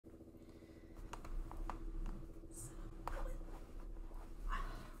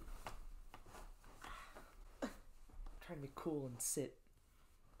cool and sit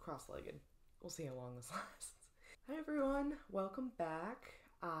cross-legged. We'll see how long this lasts. Hi everyone, welcome back.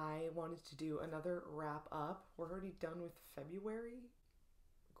 I wanted to do another wrap up. We're already done with February.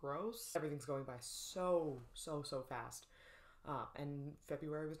 Gross. Everything's going by so fast. And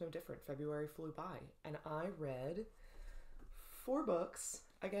February was no different. February flew by. And I read 4 books.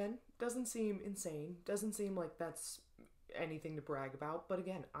 Again, doesn't seem insane. Doesn't seem like that's anything to brag about. But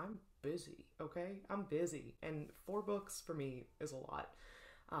again, I'm busy, okay? I'm busy. And 4 books for me is a lot.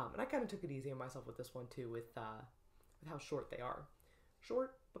 And I kind of took it easy on myself with this one too, with how short they are.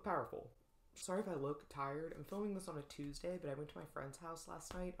 Short, but powerful. Sorry if I look tired. I'm filming this on a Tuesday, but I went to my friend's house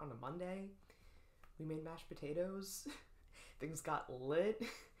last night on a Monday. We made mashed potatoes. Things got lit.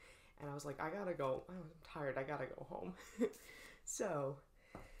 And I was like, I gotta go. I'm tired. I gotta go home. So,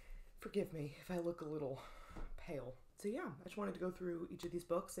 forgive me if I look a little pale. So yeah, I just wanted to go through each of these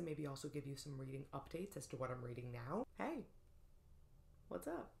books and maybe also give you some reading updates as to what I'm reading now. Hey, what's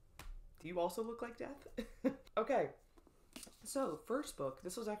up? Do you also look like death? Okay, so first book,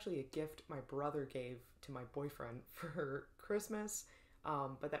 this was actually a gift my brother gave to my boyfriend for Christmas,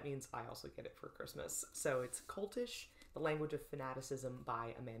 but that means I also get it for Christmas. So it's Cultish, The Language of Fanaticism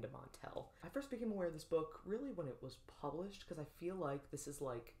by Amanda Montell. I first became aware of this book really when it was published, because I feel like this is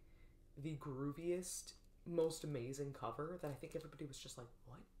like the grooviest, most amazing cover that I think everybody was just like,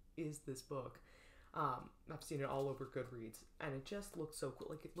 what is this book? I've seen it all over Goodreads, and it just looks so cool.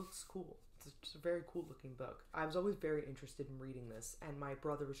 Like, it looks cool. It's just a very cool looking book. I was always very interested in reading this, and my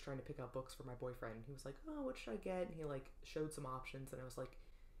brother was trying to pick out books for my boyfriend. He was like, oh, what should I get? And he like showed some options, and I was like,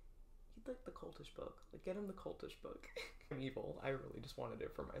 you'd like the Cultish book. Like, get him the Cultish book. I'm evil. I really just wanted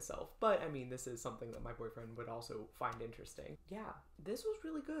it for myself. But, I mean, this is something that my boyfriend would also find interesting. Yeah, this was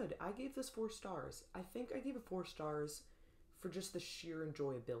really good. I gave this 4 stars. I think I gave it 4 stars for just the sheer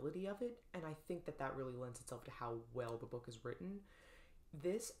enjoyability of it, and I think that that really lends itself to how well the book is written.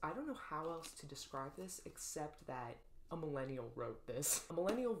 This, I don't know how else to describe this except that a millennial wrote this. A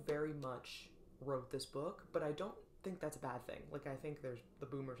millennial very much wrote this book, but I don't think that's a bad thing. Like, I think there's the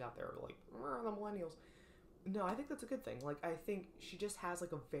boomers out there like, the millennials. No, I think that's a good thing. Like, I think she just has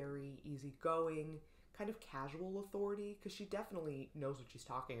like a very easygoing, kind of casual authority, because she definitely knows what she's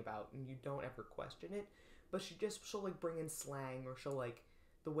talking about, and you don't ever question it. But she'll like bring in slang, or she'll like,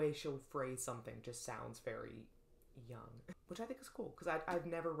 the way she'll phrase something just sounds very young, which I think is cool, because I've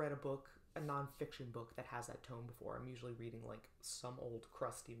never read a nonfiction book that has that tone before. I'm usually reading like some old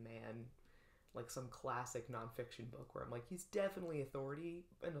crusty man, like some classic nonfiction book where I'm like, he's definitely an authority,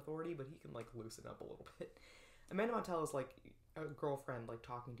 but he can like loosen up a little bit. Amanda Montell is like a girlfriend like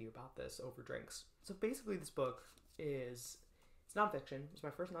talking to you about this over drinks. So basically this book it's nonfiction. It's my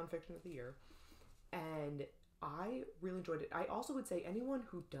first nonfiction of the year. And I really enjoyed it. I also would say anyone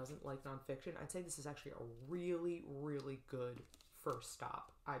who doesn't like nonfiction, I'd say this is actually a really, really good first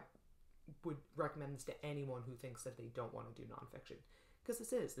stop. I would recommend this to anyone who thinks that they don't want to do nonfiction. Because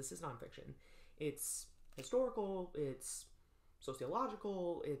this is nonfiction. It's historical, it's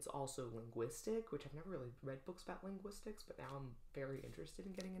sociological, it's also linguistic, which I've never really read books about linguistics, but now I'm very interested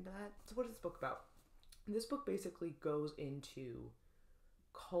in getting into that. So what is this book about? This book basically goes into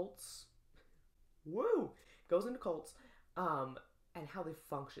cults. Woo! Goes into cults, and how they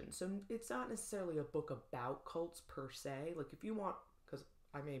function. So it's not necessarily a book about cults per se. Like, if you want, because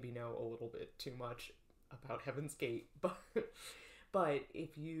I maybe know a little bit too much about Heaven's Gate, but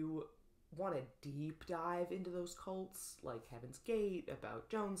if you want to deep dive into those cults, like Heaven's Gate, about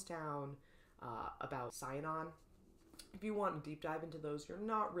Jonestown, about Scianon, if you want to deep dive into those, you're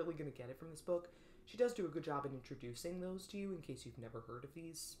not really going to get it from this book. She does do a good job in introducing those to you in case you've never heard of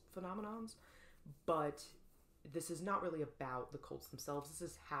these phenomenons. But this is not really about the cults themselves.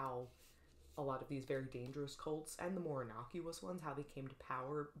 This is how a lot of these very dangerous cults, and the more innocuous ones, how they came to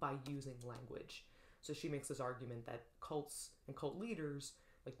power by using language. So she makes this argument that cults and cult leaders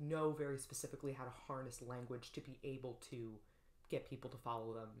like know very specifically how to harness language to be able to get people to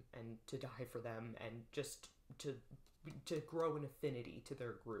follow them and to die for them, and just to grow an affinity to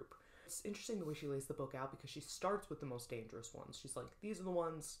their group. It's interesting the way she lays the book out, because she starts with the most dangerous ones. She's like, these are the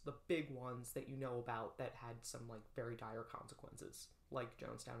ones, the big ones that you know about that had some like very dire consequences, like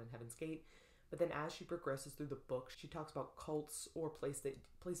Jonestown and Heaven's Gate. But then as she progresses through the book, she talks about cults or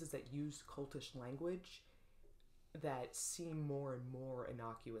places that use cultish language that seem more and more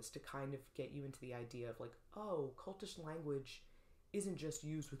innocuous, to kind of get you into the idea of like, oh, cultish language isn't just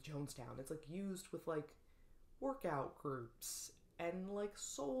used with Jonestown. It's like used with like workout groups, and like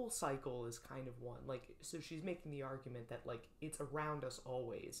Soul Cycle is kind of one. Like, so she's making the argument that like it's around us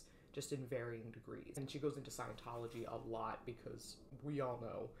always, just in varying degrees. And she goes into Scientology a lot, because we all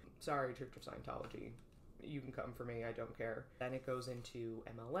know, sorry, Church of Scientology, you can come for me, I don't care. Then it goes into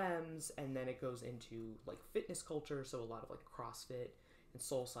MLMs, and then it goes into like fitness culture, so a lot of like CrossFit and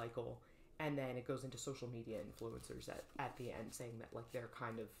Soul Cycle, and then it goes into social media influencers at the end, saying that like they're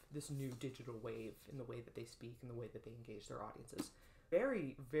kind of this new digital wave in the way that they speak and the way that they engage their audiences.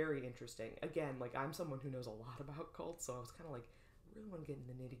 Very, very interesting. Again, like I'm someone who knows a lot about cults, so I was kind of like, I really want to get in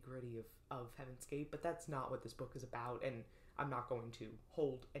the nitty-gritty of Heaven's Gate, but that's not what this book is about, and I'm not going to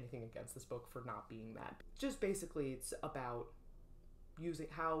hold anything against this book for not being that. Just basically, it's about using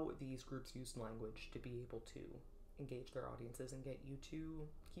how these groups use language to be able to engage their audiences and get you to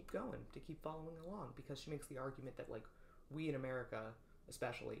keep going, to keep following along, because she makes the argument that like we in America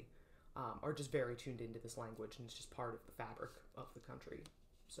especially are just very tuned into this language, and it's just part of the fabric of the country.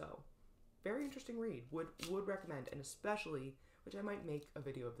 So very interesting read. Would recommend, and especially, which I might make a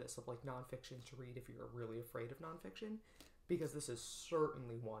video of this, of like nonfiction to read if you're really afraid of nonfiction, because this is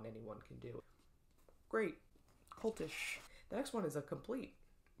certainly one anyone can do. Great. Cultish. The next one is a complete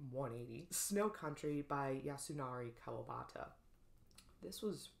 180. Snow Country by Yasunari Kawabata. This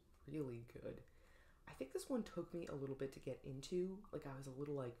was really good. I think this one took me a little bit to get into. Like, I was a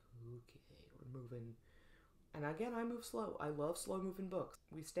little like, okay, we're moving. And again, I move slow. I love slow-moving books.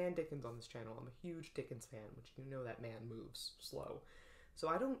 We stand Dickens on this channel. I'm a huge Dickens fan, which you know that man moves slow. So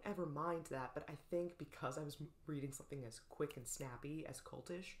I don't ever mind that, but I think because I was reading something as quick and snappy as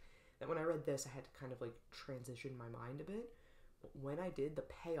Cultish, that when I read this, I had to kind of like transition my mind a bit. But when I did, the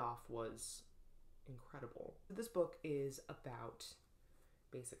payoff was incredible. This book is about,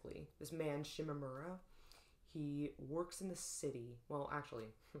 basically, this man, Shimamura. He works in the city. Well, actually,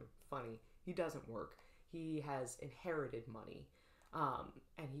 funny, he doesn't work. He has inherited money.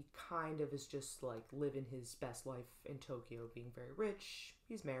 And he kind of is just like living his best life in Tokyo, being very rich.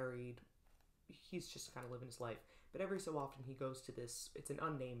 He's married. He's just kind of living his life. But every so often he goes to this, it's an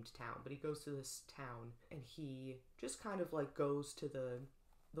unnamed town, but he goes to this town and he just kind of like goes to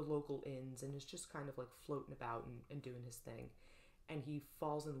the local inns and is just kind of like floating about and doing his thing. And he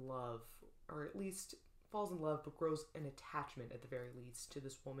falls in love, or at least falls in love, but grows an attachment at the very least to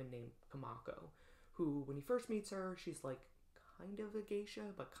this woman named Kamako, who when he first meets her, she's like kind of a geisha,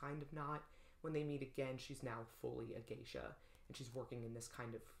 but kind of not. When they meet again, she's now fully a geisha, and she's working in this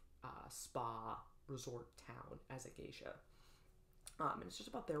kind of spa resort town as a geisha. And it's just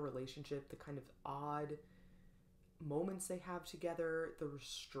about their relationship, the kind of odd moments they have together, the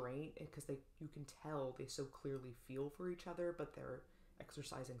restraint, because you can tell they so clearly feel for each other, but they're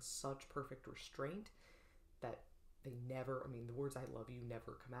exercising such perfect restraint that they never, I mean, the words "I love you"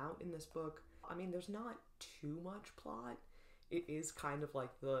 never come out in this book. I mean, there's not too much plot. It is kind of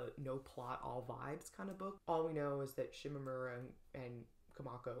like the no plot, all vibes kind of book. All we know is that Shimamura and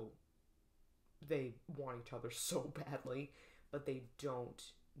Kamako, they want each other so badly, but they don't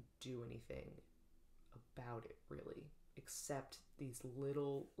do anything about it really, except these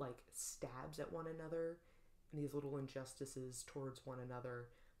little like stabs at one another and these little injustices towards one another,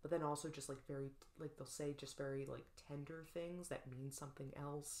 but then also just like very, like they'll say just very like tender things that mean something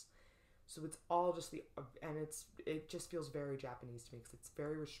else. So it's all just and it just feels very Japanese to me, because it's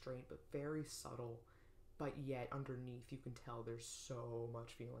very restrained but very subtle, but yet underneath you can tell there's so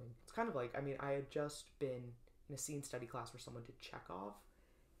much feeling. It's kind of like, I mean, I had just been in a scene study class where someone did Chekhov.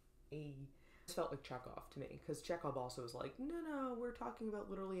 It felt like Chekhov to me, because Chekhov also is like, no, we're talking about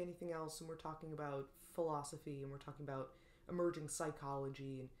literally anything else, and we're talking about philosophy, and we're talking about emerging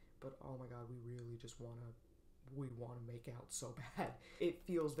psychology, but oh my god, we really just want to make out so bad. It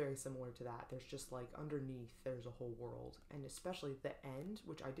feels very similar to that. There's just like underneath there's a whole world, and especially the end,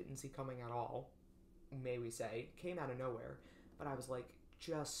 which I didn't see coming at all, may we say, came out of nowhere, but I was like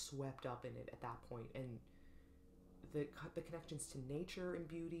just swept up in it at that point. And the connections to nature and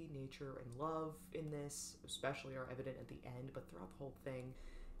beauty, nature and love in this especially are evident at the end, but throughout the whole thing,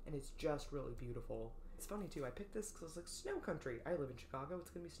 and it's just really beautiful. It's funny too, I picked this because I was like, snow country. I live in Chicago, it's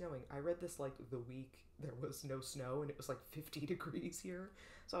gonna be snowing. I read this like the week there was no snow and it was like 50 degrees here.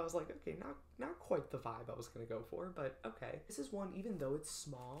 So I was like, okay, not quite the vibe I was gonna go for, but okay. This is one, even though it's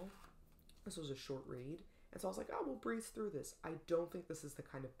small, this was a short read, and so I was like, oh, we'll breeze through this. I don't think this is the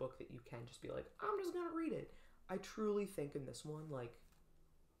kind of book that you can just be like, I'm just gonna read it. I truly think in this one, like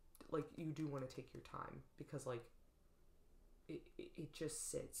you do want to take your time, because like it just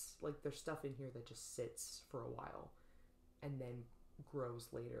sits, like there's stuff in here that just sits for a while and then grows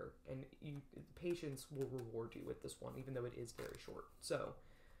later, and patience will reward you with this one, even though it is very short. So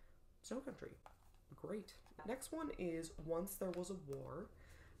Snow Country, great. Next one is Once There Was a War.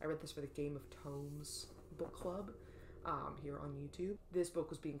 I read this for the Game of Tomes book club here on YouTube. This book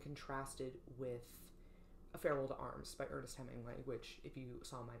was being contrasted with A Farewell to Arms by Ernest Hemingway, which, if you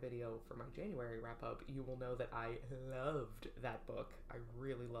saw my video for my January wrap-up, you will know that I loved that book. I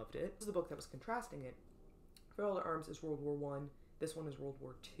really loved it. This is the book that was contrasting it. Farewell to Arms is World War One. This one is World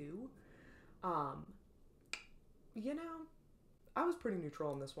War Two. You know, I was pretty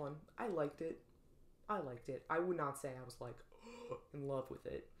neutral on this one. I liked it. I would not say I was like in love with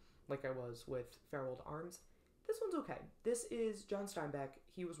it like I was with Farewell to Arms. This one's okay. This is John Steinbeck.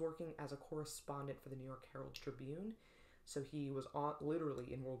 He was working as a correspondent for the New York Herald Tribune. So he was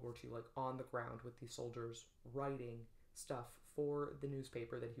literally in World War II, like on the ground with these soldiers writing stuff for the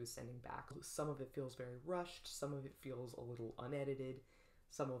newspaper that he was sending back. Some of it feels very rushed. Some of it feels a little unedited.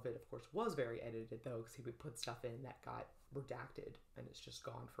 Some of it, of course, was very edited, though, because he would put stuff in that got redacted and it's just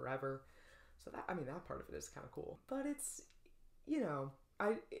gone forever. So that, I mean, that part of it is kind of cool. But it's, you know,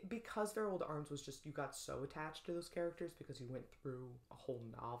 because Farewell to Arms was just, you got so attached to those characters because you went through a whole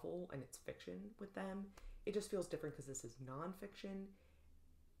novel and it's fiction with them. It just feels different because this is nonfiction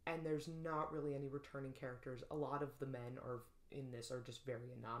and there's not really any returning characters. A lot of the men are in this are just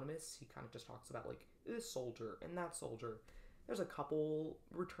very anonymous. He kind of just talks about like this soldier and that soldier. There's a couple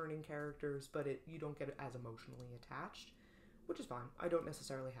returning characters, but you don't get as emotionally attached, which is fine. I don't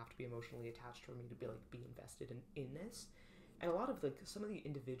necessarily have to be emotionally attached for me to be invested in this. And a lot of some of the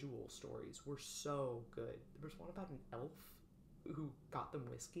individual stories were so good. There was one about an elf who got them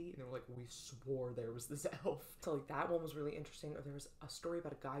whiskey, and they were like, we swore there was this elf. So like that one was really interesting. Or there was a story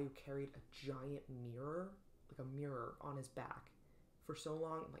about a guy who carried a giant mirror, like a mirror on his back for so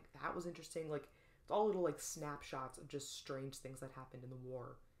long. And like that was interesting. Like it's all little like snapshots of just strange things that happened in the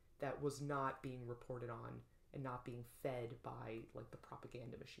war that was not being reported on and not being fed by like the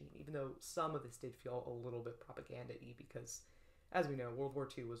propaganda machine, even though some of this did feel a little bit propaganda-y because, as we know, World War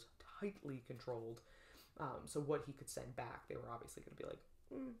II was tightly controlled. So what he could send back, they were obviously going to be like,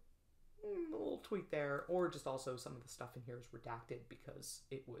 a little tweak there, or just also some of the stuff in here is redacted because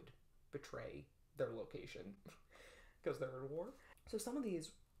it would betray their location because they're in war. So some of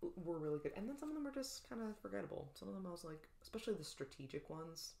these were really good, and then some of them are just kind of forgettable. Some of them I was like, especially the strategic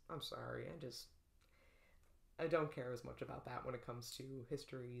ones, I'm sorry, I don't care as much about that when it comes to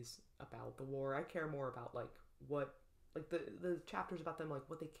histories about the war. I care more about like what, like the chapters about them, like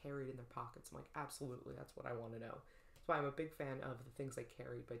what they carried in their pockets. I'm like, absolutely, that's what I want to know. That's why I'm a big fan of The Things They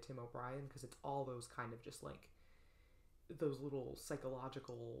Carried by Tim O'Brien, because it's all those kind of just like those little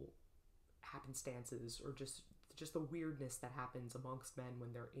psychological happenstances or just the weirdness that happens amongst men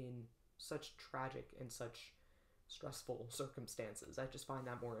when they're in such tragic and such stressful circumstances. I just find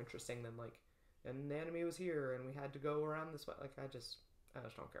that more interesting than like, and the enemy was here and we had to go around this way. Like I just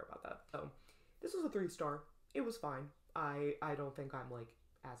don't care about that. So this was a 3-star. It was fine. I don't think I'm like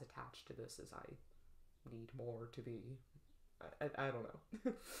as attached to this as I need more to be. I don't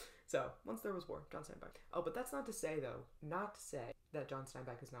know. So Once There Was War, John Steinbeck. Oh, but that's not to say that John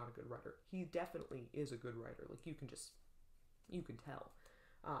Steinbeck is not a good writer. He definitely is a good writer. Like you can tell.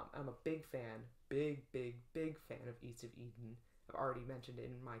 I'm a big fan, big fan of East of Eden. I've already mentioned it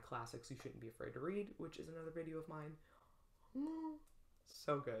in my classics You Shouldn't Be Afraid to Read, which is another video of mine.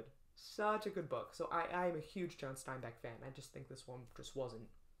 So good. Such a good book. So I'm a huge John Steinbeck fan. I just think this one just wasn't.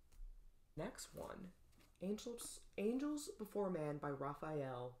 Next one, Angels Before Man by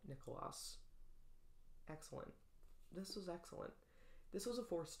Rafael Nicolás. Excellent. This was excellent. This was a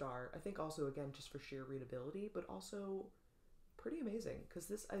 4-star. I think also, again, just for sheer readability, but also pretty amazing, because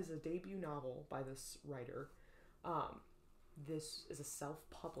this is a debut novel by this writer. This is a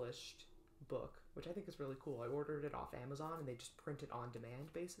self-published book, which I think is really cool. I ordered it off Amazon, and they just print it on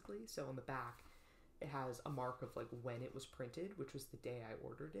demand, basically. So on the back, it has a mark of like when it was printed, which was the day I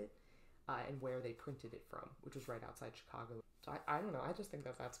ordered it, and where they printed it from, which was right outside Chicago. So I don't know. I just think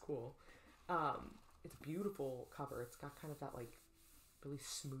that that's cool. It's a beautiful cover. It's got kind of that like really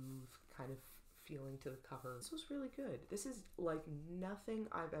smooth kind of feeling to the cover. This was really good. This is like nothing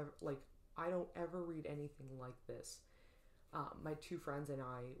I've ever, like, I don't ever read anything like this. My 2 friends and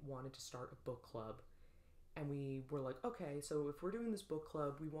I wanted to start a book club, and we were like, okay, so if we're doing this book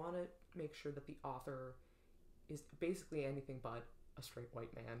club, we want to make sure that the author is basically anything but a straight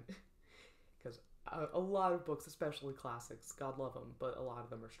white man, because a lot of books, especially classics, God love them, but a lot of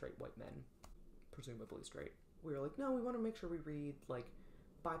them are straight white men, presumably straight. We were like, no, we want to make sure we read like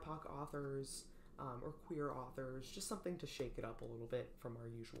BIPOC authors, or queer authors, just something to shake it up a little bit from our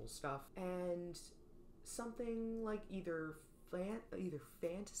usual stuff, and something like either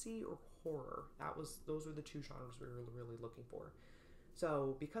fantasy or horror. Those were the 2 genres we were really looking for.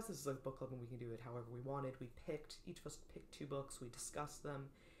 So because this is a book club and we can do it however we wanted, each of us picked 2 books, we discussed them,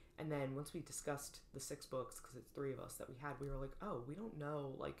 and then once we discussed the 6 books, because it's 3 of us that we had, we were like, oh, we don't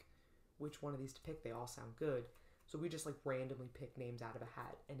know like which one of these to pick. They all sound good. So we just like randomly picked names out of a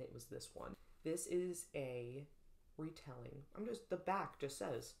hat, and it was this one. This is a retelling. The back just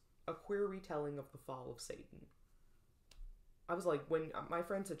says, a queer retelling of the fall of Satan. I was like, when my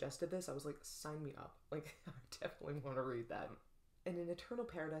friend suggested this, I was like, sign me up. Like, I definitely want to read that. And in Eternal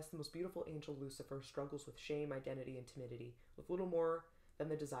Paradise, the most beautiful angel Lucifer struggles with shame, identity, and timidity, with little more than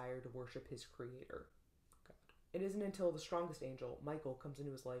the desire to worship his creator, God. It isn't until the strongest angel, Michael, comes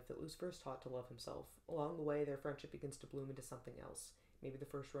into his life that Lucifer is taught to love himself. Along the way, their friendship begins to bloom into something else. Maybe the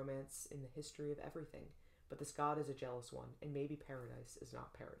first romance in the history of everything. But this God is a jealous one, and maybe paradise is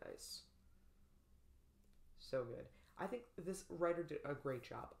not paradise. So good. I think this writer did a great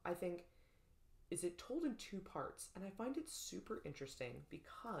job. I think, is it told in 2 parts, and I find it super interesting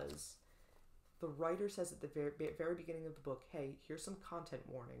because the writer says at the very beginning of the book, hey, here's some content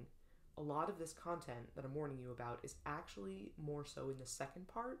warning. A lot of this content that I'm warning you about is actually more so in the second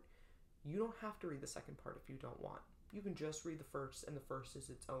part. You don't have to read the second part if you don't want. You can just read the first, and the first is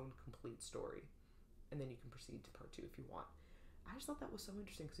its own complete story. And then you can proceed to part 2 if you want. I just thought that was so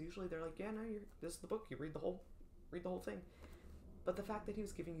interesting because usually they're like, yeah, no, this is the book. You read the whole thing. But the fact that he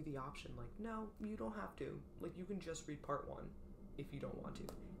was giving you the option, like, no, you don't have to. Like, you can just read part 1 if you don't want to.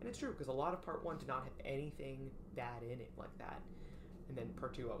 And it's true because a lot of part 1 did not have anything bad in it like that. And then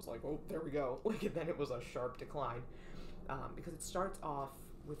part 2, I was like, oh, there we go. Like, and then it was a sharp decline because it starts off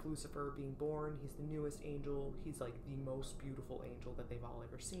with Lucifer being born. He's the newest angel. He's like the most beautiful angel that they've all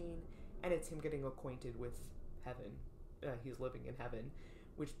ever seen. And it's him getting acquainted with heaven. He's living in heaven,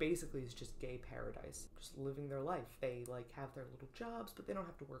 which basically is just gay paradise. Just living their life. They like have their little jobs, but they don't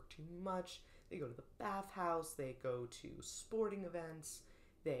have to work too much. They go to the bathhouse. They go to sporting events.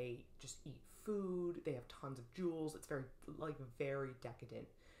 They just eat food. They have tons of jewels. It's very decadent.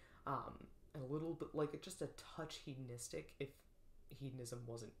 And a little bit like just a touch hedonistic, if hedonism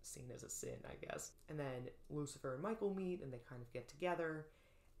wasn't seen as a sin, I guess. And then Lucifer and Michael meet, and they kind of get together.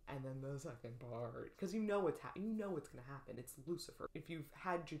 And then the second part, because you know it's gonna happen. It's Lucifer. If you've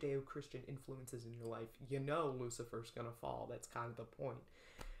had Judeo-Christian influences in your life, you know Lucifer's gonna fall. That's kind of the point.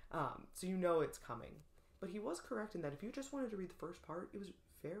 So you know it's coming. But he was correct in that if you just wanted to read the first part, it was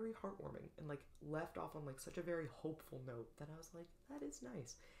very heartwarming and like left off on like such a very hopeful note that I was like, that is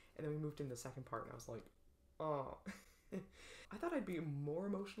nice. And then we moved into the second part, and I was like, oh. I thought I'd be more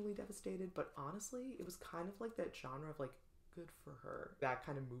emotionally devastated, but honestly, it was kind of like that genre of like, good for her. That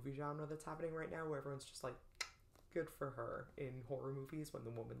kind of movie genre that's happening right now where everyone's just like, good for her in horror movies when the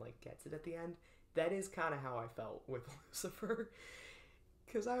woman like gets it at the end. That is kind of how I felt with Lucifer.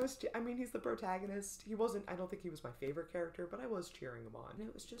 Because he's the protagonist. I don't think he was my favorite character, but I was cheering him on. And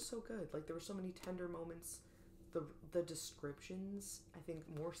it was just so good. Like, there were so many tender moments. The descriptions, I think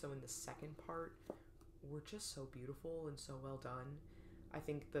more so in the second part, were just so beautiful and so well done. I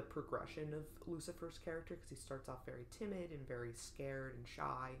think the progression of Lucifer's character, because he starts off very timid and very scared and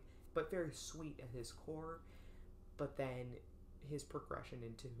shy, but very sweet at his core. But then his progression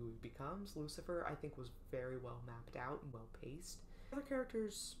into who he becomes, Lucifer, I think was very well mapped out and well paced. Other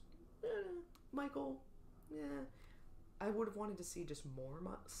characters, Michael, I would have wanted to see just more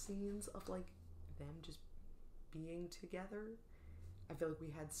scenes of like them just being together. I feel like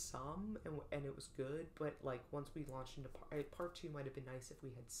we had some, and it was good, but like once we launched into part 2 might have been nice if we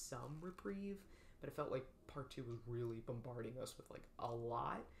had some reprieve, but it felt like part 2 was really bombarding us with like a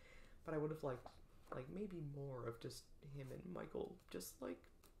lot. But I would have liked like maybe more of just him and Michael just like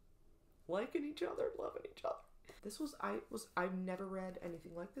liking each other, loving each other. I've never read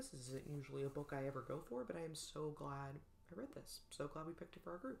anything like this. This isn't usually a book I ever go for, but I am so glad I read this. So glad we picked it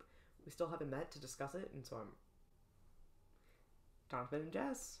for our group. We still haven't met to discuss it, and so I'm Jonathan and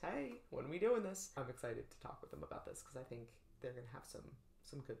Jess, hey, when are we doing this? I'm excited to talk with them about this because I think they're going to have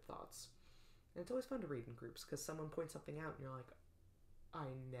some good thoughts. And it's always fun to read in groups because someone points something out and you're like, I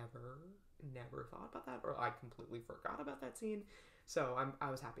never thought about that, or I completely forgot about that scene. So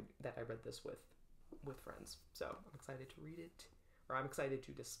I was happy that I read this with friends. So I'm excited to read it, or I'm excited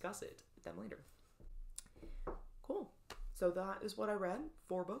to discuss it with them later. Cool. So that is what I read.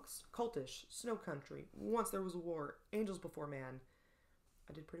 4 books. Cultish, Snow Country, Once There Was a War, Angels Before Man.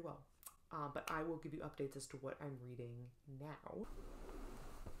 I did pretty well. But I will give you updates as to what I'm reading now.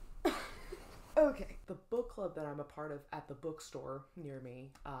 Okay. The book club that I'm a part of at the bookstore near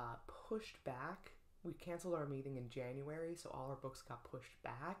me pushed back. We canceled our meeting in January, so all our books got pushed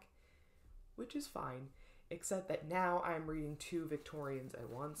back, which is fine, except that now I'm reading 2 Victorians at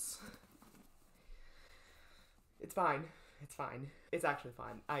once. It's fine. It's fine. It's actually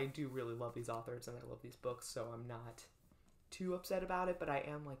fine. I do really love these authors and I love these books, so I'm not too upset about it, but I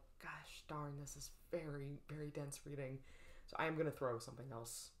am like, gosh darn, this is very, very dense reading. So I am going to throw something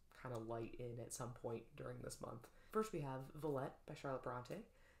else kind of light in at some point during this month. First we have Villette by Charlotte Brontë.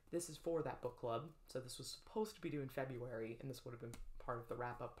 This is for that book club, so this was supposed to be due in February, and this would have been part of the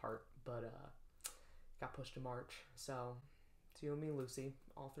wrap-up part, but got pushed to March, so it's you and me, Lucy,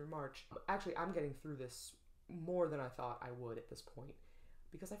 all through March. Actually, I'm getting through this more than I thought I would at this point,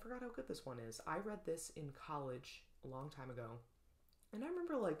 because I forgot how good this one is. I read this in college a long time ago, and I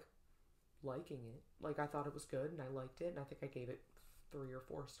remember, like, liking it. Like, I thought it was good, and I liked it, and I think I gave it 3 or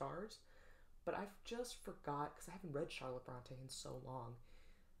 4 stars, but I've just forgot, because I haven't read Charlotte Brontë in so long.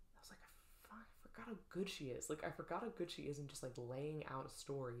 I was like, I forgot how good she is. Like, I forgot how good she is in just, like, laying out a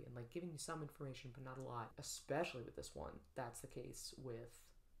story and, like, giving you some information, but not a lot. Especially with this one, that's the case with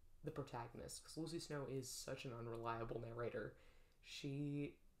the protagonist, because Lucy Snow is such an unreliable narrator.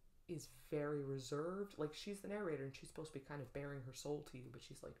 She is very reserved. Like, she's the narrator, and she's supposed to be kind of bearing her soul to you, but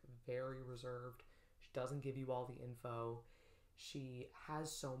she's, like, very reserved. She doesn't give you all the info. She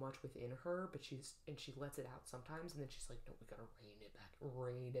has so much within her, but she lets it out sometimes, and then she's like, no, we gotta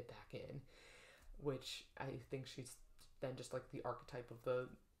rein it back in, which I think she's then just like the archetype of the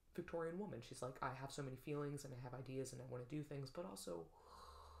Victorian woman. She's like, I have so many feelings, and I have ideas, and I want to do things, but also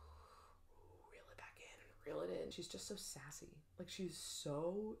reel it back in and reel it in. She's just so sassy. Like, she's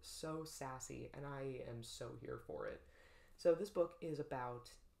so sassy, and I am so here for it. So this book is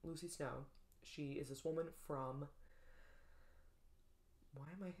about Lucy Snow. She is this woman from... Why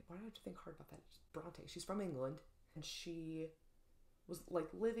do I have to think hard about that? Brontë. She's from England, and she was, like,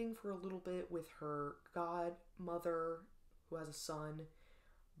 living for a little bit with her godmother, who has a son,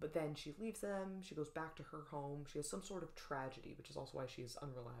 but then she leaves them, she goes back to her home, she has some sort of tragedy, which is also why she is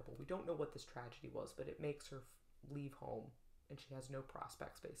unreliable. We don't know what this tragedy was, but it makes her leave home, and she has no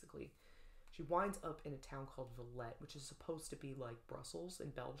prospects, basically. She winds up in a town called Villette, which is supposed to be like Brussels in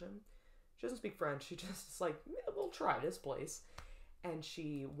Belgium. She doesn't speak French, she just is like, we'll try this place. And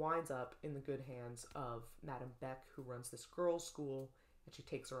she winds up in the good hands of Madame Beck, who runs this girls' school, and she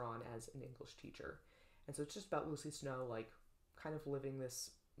takes her on as an English teacher. And so it's just about Lucy Snow, like, kind of living this,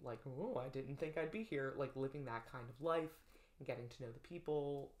 like, oh, I didn't think I'd be here, like, living that kind of life, and getting to know the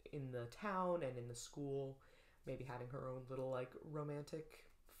people in the town and in the school, maybe having her own little, like, romantic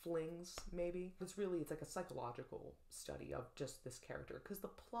flings, maybe. It's like a psychological study of just this character, because the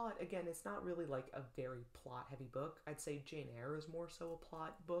plot, again, it's not really like a very plot-heavy book. I'd say Jane Eyre is more so a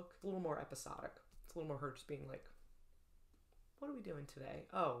plot book. It's a little more episodic. It's a little more her just being like, what are we doing today?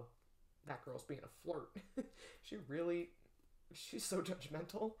 Oh, that girl's being a flirt. She's so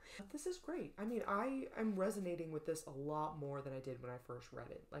judgmental. But this is great. I mean, I am resonating with this a lot more than I did when I first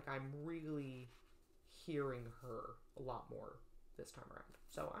read it. Like, I'm really hearing her a lot more this time around.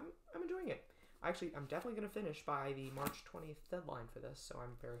 So I'm enjoying it. I'm definitely going to finish by the March 20th deadline for this, so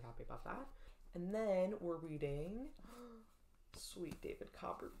I'm very happy about that. And then we're reading Sweet David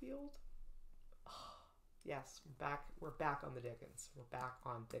Copperfield. Oh, yes, we're back on the Dickens. We're back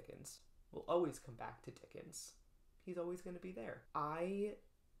on Dickens. We'll always come back to Dickens. He's always going to be there. I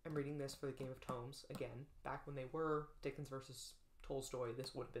am reading this for the Game of Tomes again. Back when they were Dickens versus Tolstoy,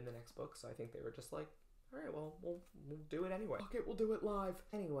 this would have been the next book, so I think they were just like, alright, well, we'll do it anyway. Okay, we'll do it live.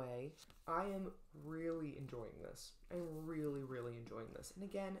 Anyway, I am really enjoying this. I'm really enjoying this. And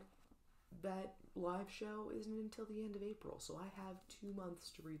again, that live show isn't until the end of April, so I have 2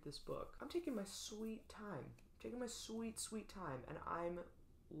 months to read this book. I'm taking my sweet time. Taking my sweet time, and I'm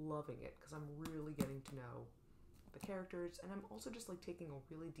loving it, because I'm really getting to know the characters, and I'm also just, like, taking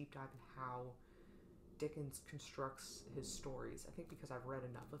a really deep dive in how Dickens constructs his stories. I think because I've read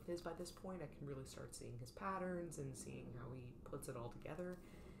enough of his by this point, I can really start seeing his patterns and seeing how he puts it all together.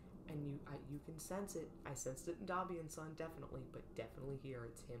 And you can sense it. I sensed it in Dobby and Son, definitely, but definitely here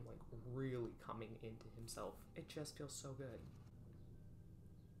it's him, like, really coming into himself. It just feels so good.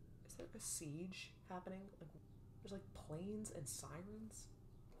 Is there a siege happening? Like, there's, like, planes and sirens?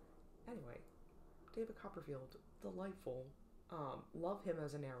 Anyway, David Copperfield, delightful. Love him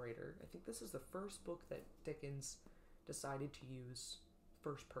as a narrator. I think this is the first book that Dickens decided to use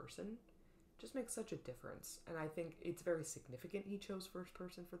first person. Just makes such a difference. And I think it's very significant he chose first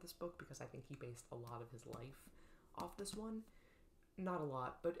person for this book, because I think he based a lot of his life off this one. Not a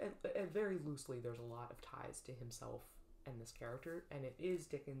lot, but very loosely there's a lot of ties to himself and this character. And it is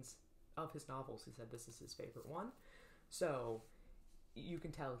Dickens, of his novels, he said this is his favorite one. So you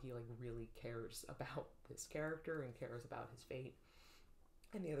can tell he, like, really cares about this character and cares about his fate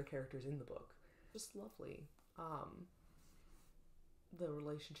and the other characters in the book. Just lovely. The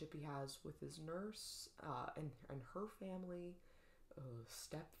relationship he has with his nurse and her family,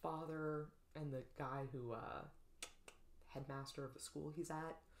 stepfather, and the guy who headmaster of the school he's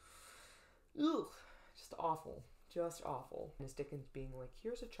at. Ugh, just awful. Just awful. And it's Dickens being like,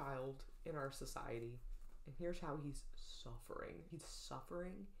 here's a child in our society, and here's how he's suffering. He's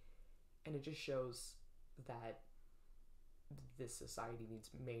suffering, and it just shows that this society needs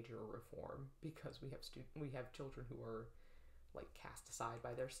major reform because we have children who are like cast aside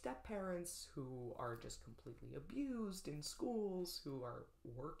by their step parents, who are just completely abused in schools, who are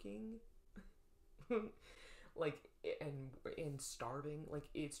working like and starving. Like,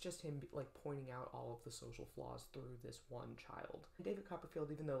 it's just him like pointing out all of the social flaws through this one child. David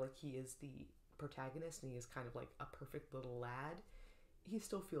Copperfield, even though like he is the protagonist and he is kind of like a perfect little lad, he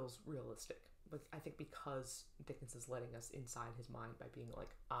still feels realistic. Like, I think because Dickens is letting us inside his mind by being like,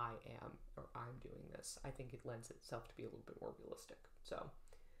 I am, or I'm doing this, I think it lends itself to be a little bit more realistic. So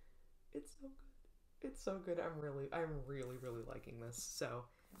it's so good. It's so good. I'm really liking this. So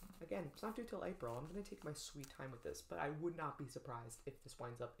again, it's not due till April. I'm gonna take my sweet time with this, but I would not be surprised if this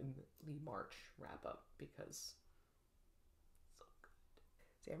winds up in the March wrap up, because it's so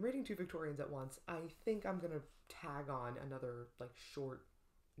good. See, I'm reading two Victorians at once. I think I'm gonna tag on another like short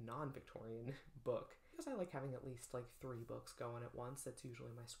non-Victorian book, because I like having at least like 3 books going at once. That's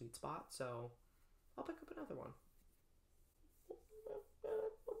usually my sweet spot. So I'll pick up another one.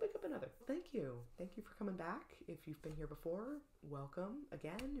 We'll pick up another. Thank you for coming back. If you've been here before, welcome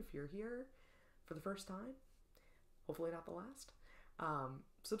again. If you're here for the first time, hopefully not the last.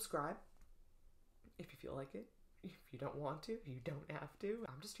 Subscribe if you feel like it. If you don't want to, you don't have to.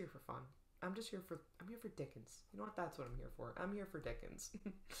 I'm just here for fun. I'm here for Dickens. You know what? That's what I'm here for. I'm here for Dickens.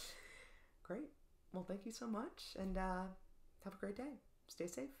 Great. Well, thank you so much, and have a great day. Stay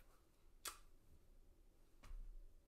safe.